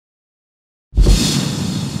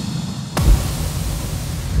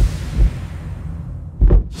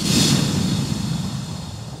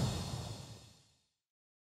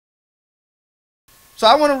So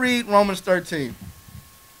I want to read Romans 13.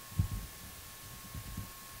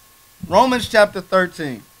 Romans chapter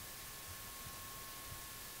 13.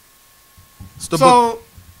 So,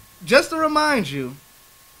 just to remind you,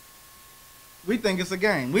 we think it's a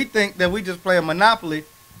game. We think that we just play a monopoly,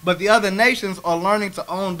 but the other nations are learning to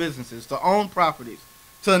own businesses, to own properties,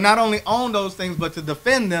 to not only own those things, but to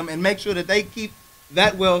defend them and make sure that they keep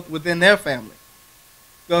that wealth within their family.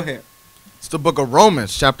 Go ahead. It's the book of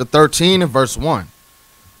Romans, chapter 13 and verse 1.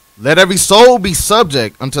 Let every soul be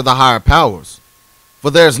subject unto the higher powers,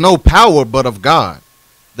 for there is no power but of God.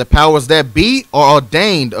 The powers that be are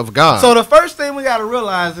ordained of God. So the first thing we got to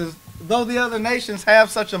realize is, though the other nations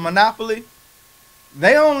have such a monopoly,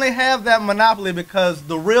 they only have that monopoly because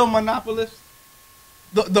the real monopolist,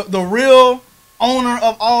 the real owner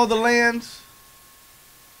of all the lands,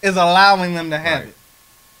 is allowing them to have it.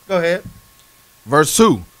 Go ahead. Verse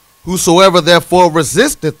 2. Whosoever therefore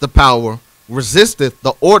resisteth the power, resisteth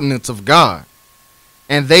the ordinance of God.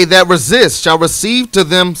 And they that resist shall receive to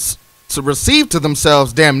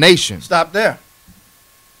themselves damnation. Stop there.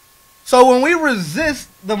 So when we resist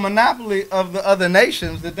the monopoly of the other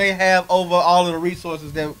nations that they have over all of the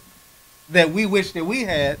resources that we wish that we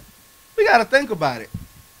had, we got to think about it.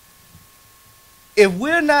 If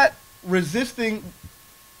we're not resisting,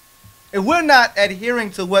 if we're not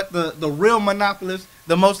adhering to what the real monopolist,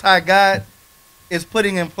 the Most High God, is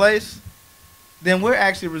putting in place, then we're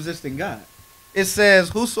actually resisting God. It says,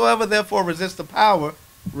 whosoever therefore resists the power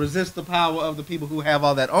of the people who have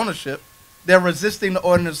all that ownership. They're resisting the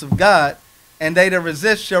ordinance of God, and they that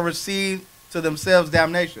resist shall receive to themselves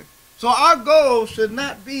damnation. So our goal should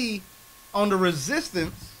not be on the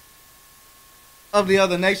resistance of the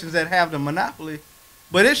other nations that have the monopoly,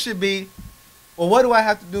 but it should be, well, what do I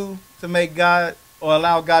have to do to make God or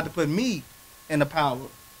allow God to put me in the power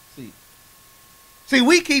seat? See,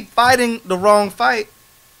 we keep fighting the wrong fight.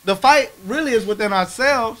 The fight really is within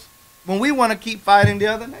ourselves when we want to keep fighting the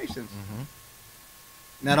other nations.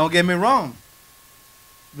 Mm-hmm. Now, don't get me wrong.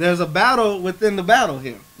 There's a battle within the battle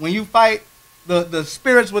here. When you fight the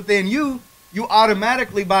spirits within you, you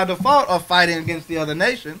automatically, by default, are fighting against the other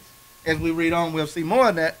nations. As we read on, we'll see more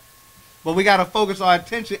of that. But we got to focus our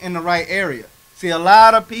attention in the right area. See, a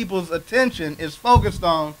lot of people's attention is focused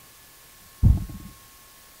on,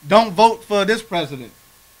 don't vote for this president.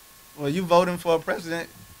 Well, you voting for a president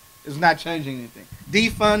is not changing anything.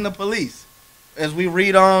 Defund the police. As we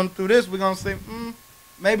read on through this, we're going to say,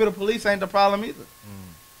 maybe the police ain't the problem either.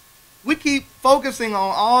 We keep focusing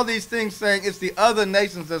on all these things, saying it's the other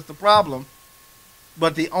nations that's the problem.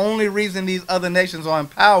 But the only reason these other nations are in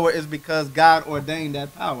power is because God ordained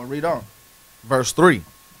that power. Read on. Verse 3.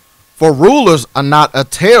 For rulers are not a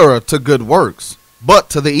terror to good works, but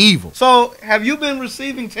to the evil. So, have you been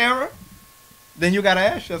receiving terror? Then you got to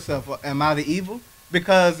ask yourself, am I the evil?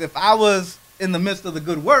 Because if I was in the midst of the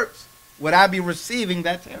good works, would I be receiving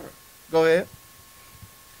that terror? Go ahead.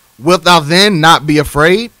 Wilt thou then not be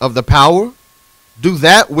afraid of the power? Do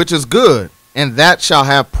that which is good, and that shall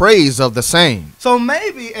have praise of the same. So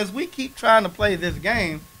maybe as we keep trying to play this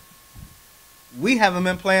game, we haven't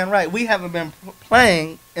been playing right. We haven't been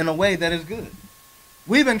playing in a way that is good.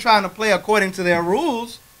 We've been trying to play according to their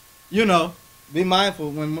rules. You know, be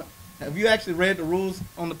mindful. Have you actually read the rules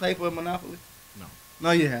on the paper of Monopoly? No.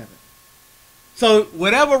 No, you haven't. So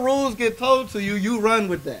whatever rules get told to you, you run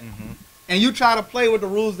with that. Mm-hmm. And you try to play with the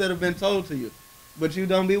rules that have been told to you. But you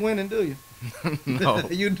don't be winning, do you? No.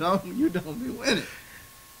 You don't be winning.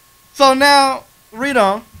 So now, read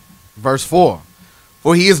on. Verse 4.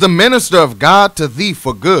 For he is the minister of God to thee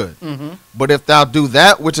for good. Mm-hmm. But if thou do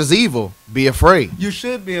that which is evil, be afraid. You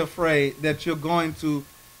should be afraid that you're going to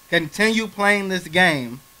continue playing this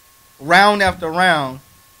game round after round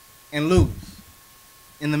and lose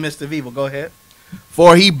in the midst of evil. Go ahead.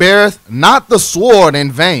 For he beareth not the sword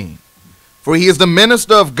in vain. For he is the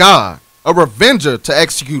minister of God, a revenger to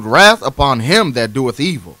execute wrath upon him that doeth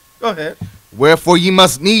evil. Go ahead. Wherefore ye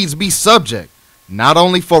must needs be subject, not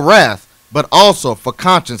only for wrath, but also for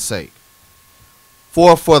conscience sake.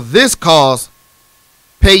 For this cause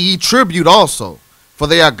pay ye tribute also, for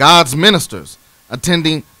they are God's ministers,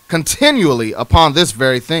 attending continually upon this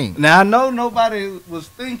very thing. Now, I know nobody was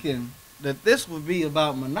thinking that this would be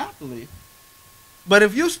about monopoly, but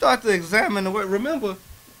if you start to examine the word, remember,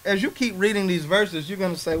 as you keep reading these verses, you're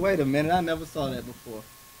going to say, wait a minute, I never saw that before.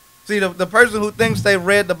 See, the person who thinks they've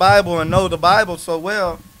read the Bible and know the Bible so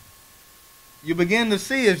well, you begin to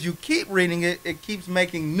see as you keep reading it, it keeps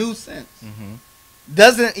making new sense. Mm-hmm.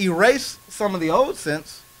 Doesn't erase some of the old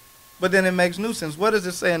sense, but then it makes new sense. What does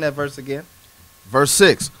it say in that verse again? Verse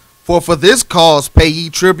 6. For this cause pay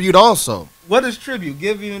ye tribute also. What is tribute?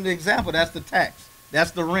 Give you an example. That's the tax.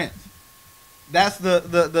 That's the rent. That's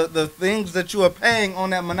the things that you are paying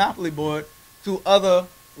on that monopoly board to other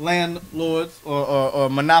landlords or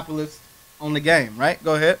monopolists on the game, right?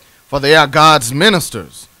 Go ahead. For they are God's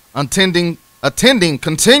ministers, attending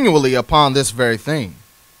continually upon this very thing.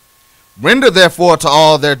 Render therefore to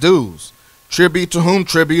all their dues, tribute to whom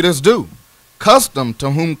tribute is due, custom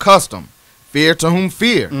to whom custom, fear to whom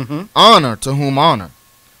fear, honor to whom honor.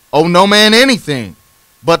 Owe no man anything,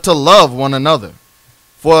 but to love one another.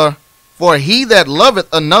 For he that loveth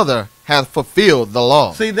another hath fulfilled the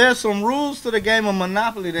law. See, there's some rules to the game of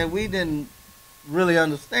Monopoly that we didn't really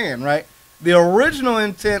understand, right? The original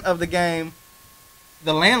intent of the game,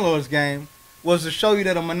 the landlord's game, was to show you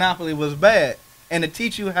that a monopoly was bad and to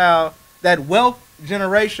teach you how that wealth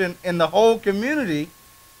generation in the whole community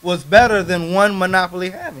was better than one monopoly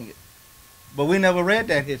having it. But we never read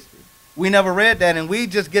that history. We never read that, and we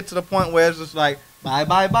just get to the point where it's just like, bye,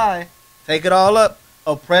 bye, bye. Take it all up.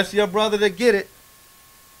 Oppress your brother to get it.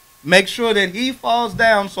 Make sure that he falls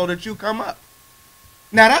down so that you come up.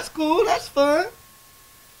 Now, that's cool. That's fun.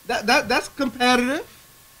 That's competitive.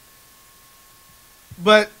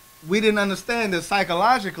 But we didn't understand that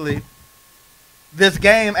psychologically, this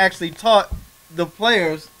game actually taught the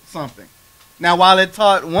players something. Now, while it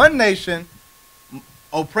taught one nation,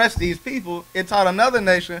 oppress these people, it taught another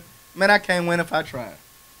nation, man, I can't win if I try.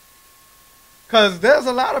 Because there's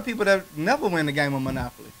a lot of people that never win the game of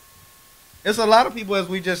Monopoly. It's a lot of people, as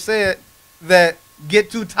we just said, that get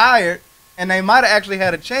too tired, and they might have actually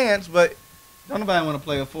had a chance, but don't nobody want to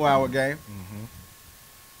play a 4-hour game. Mm-hmm.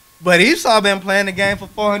 But Esau been playing the game for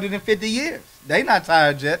 450 years. They not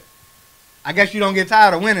tired yet. I guess you don't get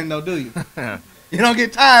tired of winning, though, do you? You don't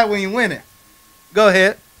get tired when you win it. Go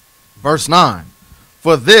ahead. Verse 9.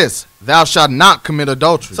 For this thou shalt not commit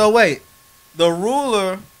adultery. So wait, the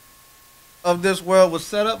ruler of this world was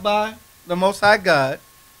set up by the Most High God.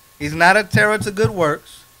 He's not a terror to good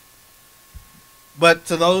works, but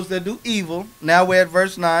to those that do evil. Now we're at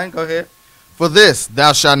verse 9. Go ahead. For this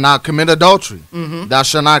thou shalt not commit adultery. Mm-hmm. Thou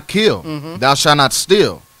shalt not kill. Mm-hmm. Thou shalt not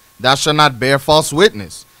steal. Thou shalt not bear false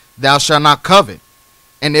witness. Thou shalt not covet.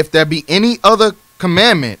 And if there be any other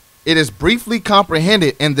commandment, it is briefly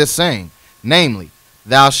comprehended in this saying, namely,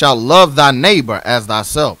 thou shalt love thy neighbor as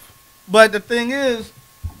thyself. But the thing is,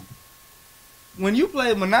 when you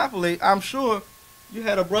played Monopoly, I'm sure you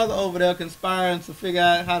had a brother over there conspiring to figure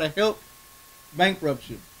out how to help bankrupt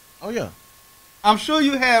you. Oh, yeah. I'm sure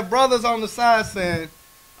you had brothers on the side saying,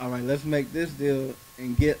 all right, let's make this deal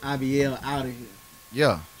and get IBL out of here.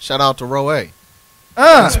 Yeah. Shout out to Roe.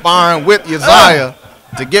 Conspiring with Azaniah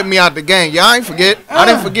to get me out the game. Yeah, I ain't forget. I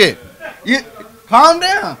didn't forget. Calm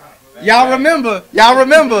down. Y'all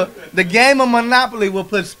remember the game of Monopoly will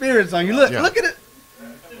put spirits on you. Look at it.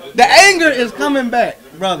 The anger is coming back.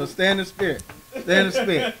 Brother, stay in the spirit. Stay in the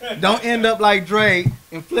spirit. Don't end up like Dre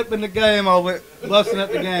and flipping the game over, busting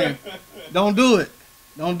up the game. Don't do it.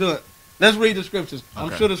 Don't do it. Let's read the scriptures. Okay.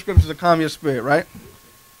 I'm sure the scriptures will calm your spirit, right?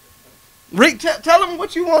 Tell them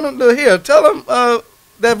what you want them to hear. Tell them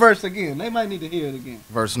that verse again. They might need to hear it again.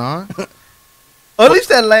 Verse 9? Or at least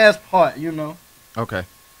that last part, you know. Okay.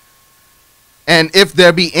 And if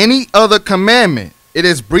there be any other commandment, it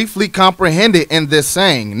is briefly comprehended in this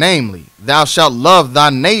saying, namely, thou shalt love thy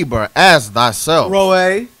neighbor as thyself.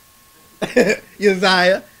 Roe,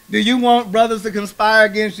 Uzziah, do you want brothers to conspire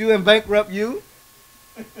against you and bankrupt you?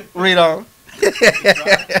 Read on.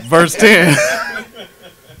 Verse 10.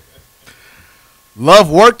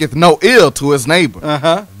 Love worketh no ill to his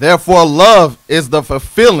neighbor. Therefore love is the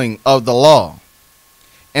fulfilling of the law.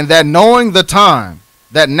 And that knowing the time,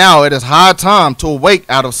 that now it is high time to awake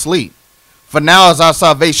out of sleep. For now is our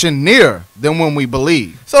salvation nearer than when we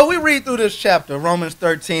believe. So we read through this chapter, Romans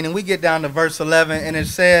 13, and we get down to verse 11, and it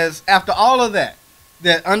says, after all of that,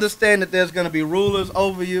 that understand that there's going to be rulers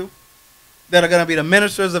over you, that are going to be the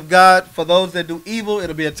ministers of God. For those that do evil,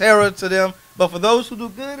 it'll be a terror to them. But for those who do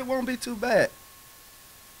good, it won't be too bad.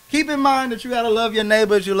 Keep in mind that you got to love your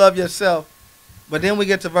neighbor as you love yourself. But then we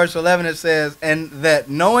get to verse 11, it says, and that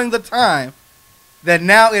knowing the time, that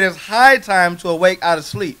now it is high time to awake out of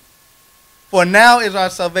sleep. For now is our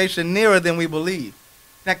salvation nearer than we believe.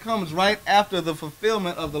 That comes right after the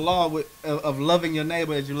fulfillment of the law of loving your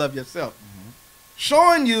neighbor as you love yourself. Mm-hmm.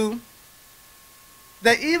 Showing you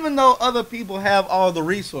that even though other people have all the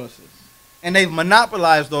resources and they've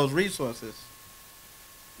monopolized those resources,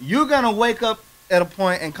 you're going to wake up at a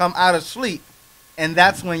point and come out of sleep, and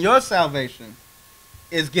that's when your salvation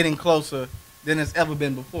is getting closer than it's ever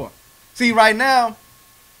been before. See, right now,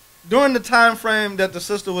 during the time frame that the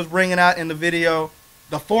sister was bringing out in the video,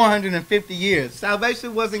 the 450 years,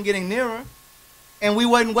 salvation wasn't getting nearer. and we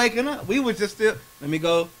wasn't waking up. We was just still, let me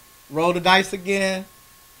go roll the dice again.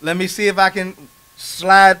 Let me see if I can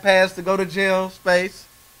slide past to go to jail space.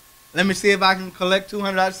 Let me see if I can collect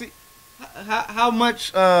 $200. See how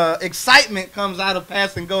much excitement comes out of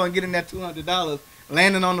pass and go and getting that $200,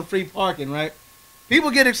 landing on the free parking, right?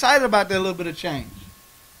 People get excited about that little bit of change.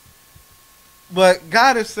 But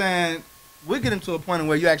God is saying, we're getting to a point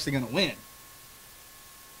where you're actually going to win.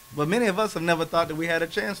 But many of us have never thought that we had a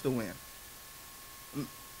chance to win.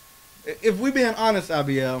 If we're being honest,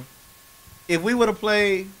 Abiel, if we would have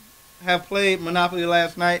played Monopoly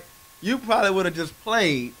last night, you probably would have just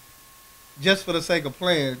played just for the sake of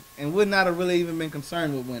playing and would not have really even been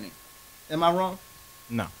concerned with winning. Am I wrong?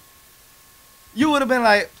 No. You would have been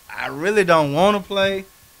like, I really don't want to play,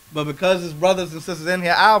 but because there's brothers and sisters in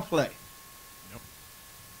here, I'll play. Yep.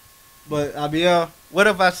 But Abiel, what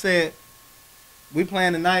if I said, we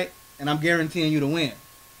playing tonight and I'm guaranteeing you to win?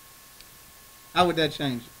 How would that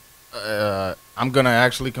change it? I'm going to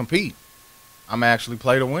actually compete. I'm actually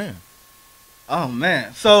play to win. Oh,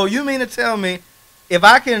 man. So you mean to tell me if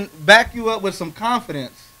I can back you up with some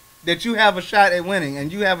confidence that you have a shot at winning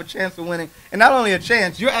and you have a chance of winning, and not only a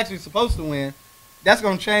chance, you're actually supposed to win, that's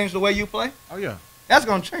going to change the way you play? Oh, yeah. That's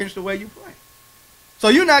going to change the way you play. So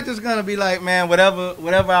you're not just going to be like, man,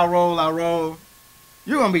 whatever I roll, I roll.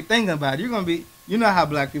 You're going to be thinking about it. You're going to be, you know how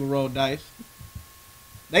black people roll dice.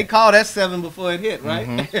 They call that 7 before it hit, right?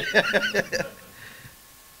 Mm-hmm.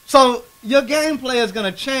 So your gameplay is going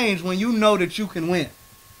to change when you know that you can win.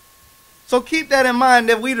 So keep that in mind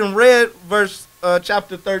that we done read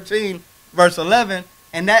chapter 13, verse 11,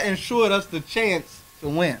 and that ensured us the chance to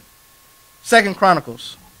win. 2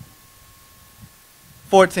 Chronicles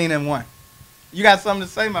 14:1. You got something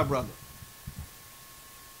to say, my brother?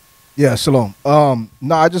 Yeah, shalom.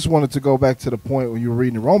 No, I just wanted to go back to the point when you were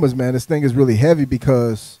reading Romans, man. This thing is really heavy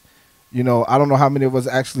because, you know, I don't know how many of us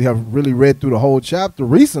actually have really read through the whole chapter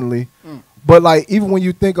recently. But, like, even when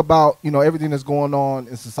you think about, you know, everything that's going on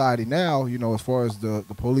in society now, you know, as far as the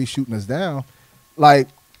police shooting us down, like,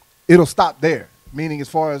 it'll stop there. Meaning as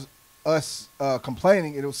far as us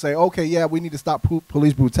complaining, it'll say, okay, yeah, we need to stop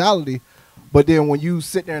police brutality. But then when you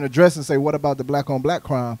sit there and address and say, what about the black-on-black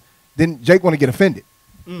crime, then Jake want to get offended.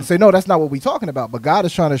 And say, no, that's not what we're talking about. But God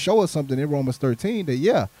is trying to show us something in Romans 13 that,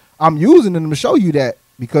 yeah, I'm using them to show you that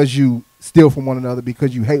because you steal from one another,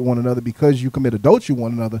 because you hate one another, because you commit adultery with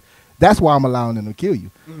one another, that's why I'm allowing them to kill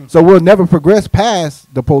you. So we'll never progress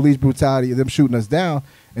past the police brutality of them shooting us down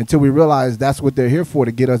until we realize that's what they're here for,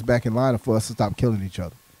 to get us back in line and for us to stop killing each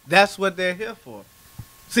other. That's what they're here for.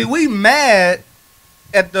 See, we mad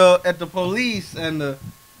at the police and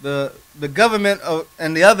the government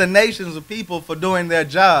and the other nations of people for doing their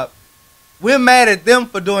job. We're mad at them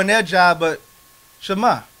for doing their job, but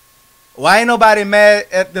Shema, why ain't nobody mad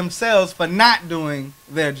at themselves for not doing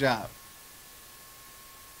their job?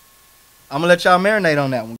 I'm going to let y'all marinate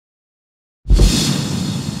on that one.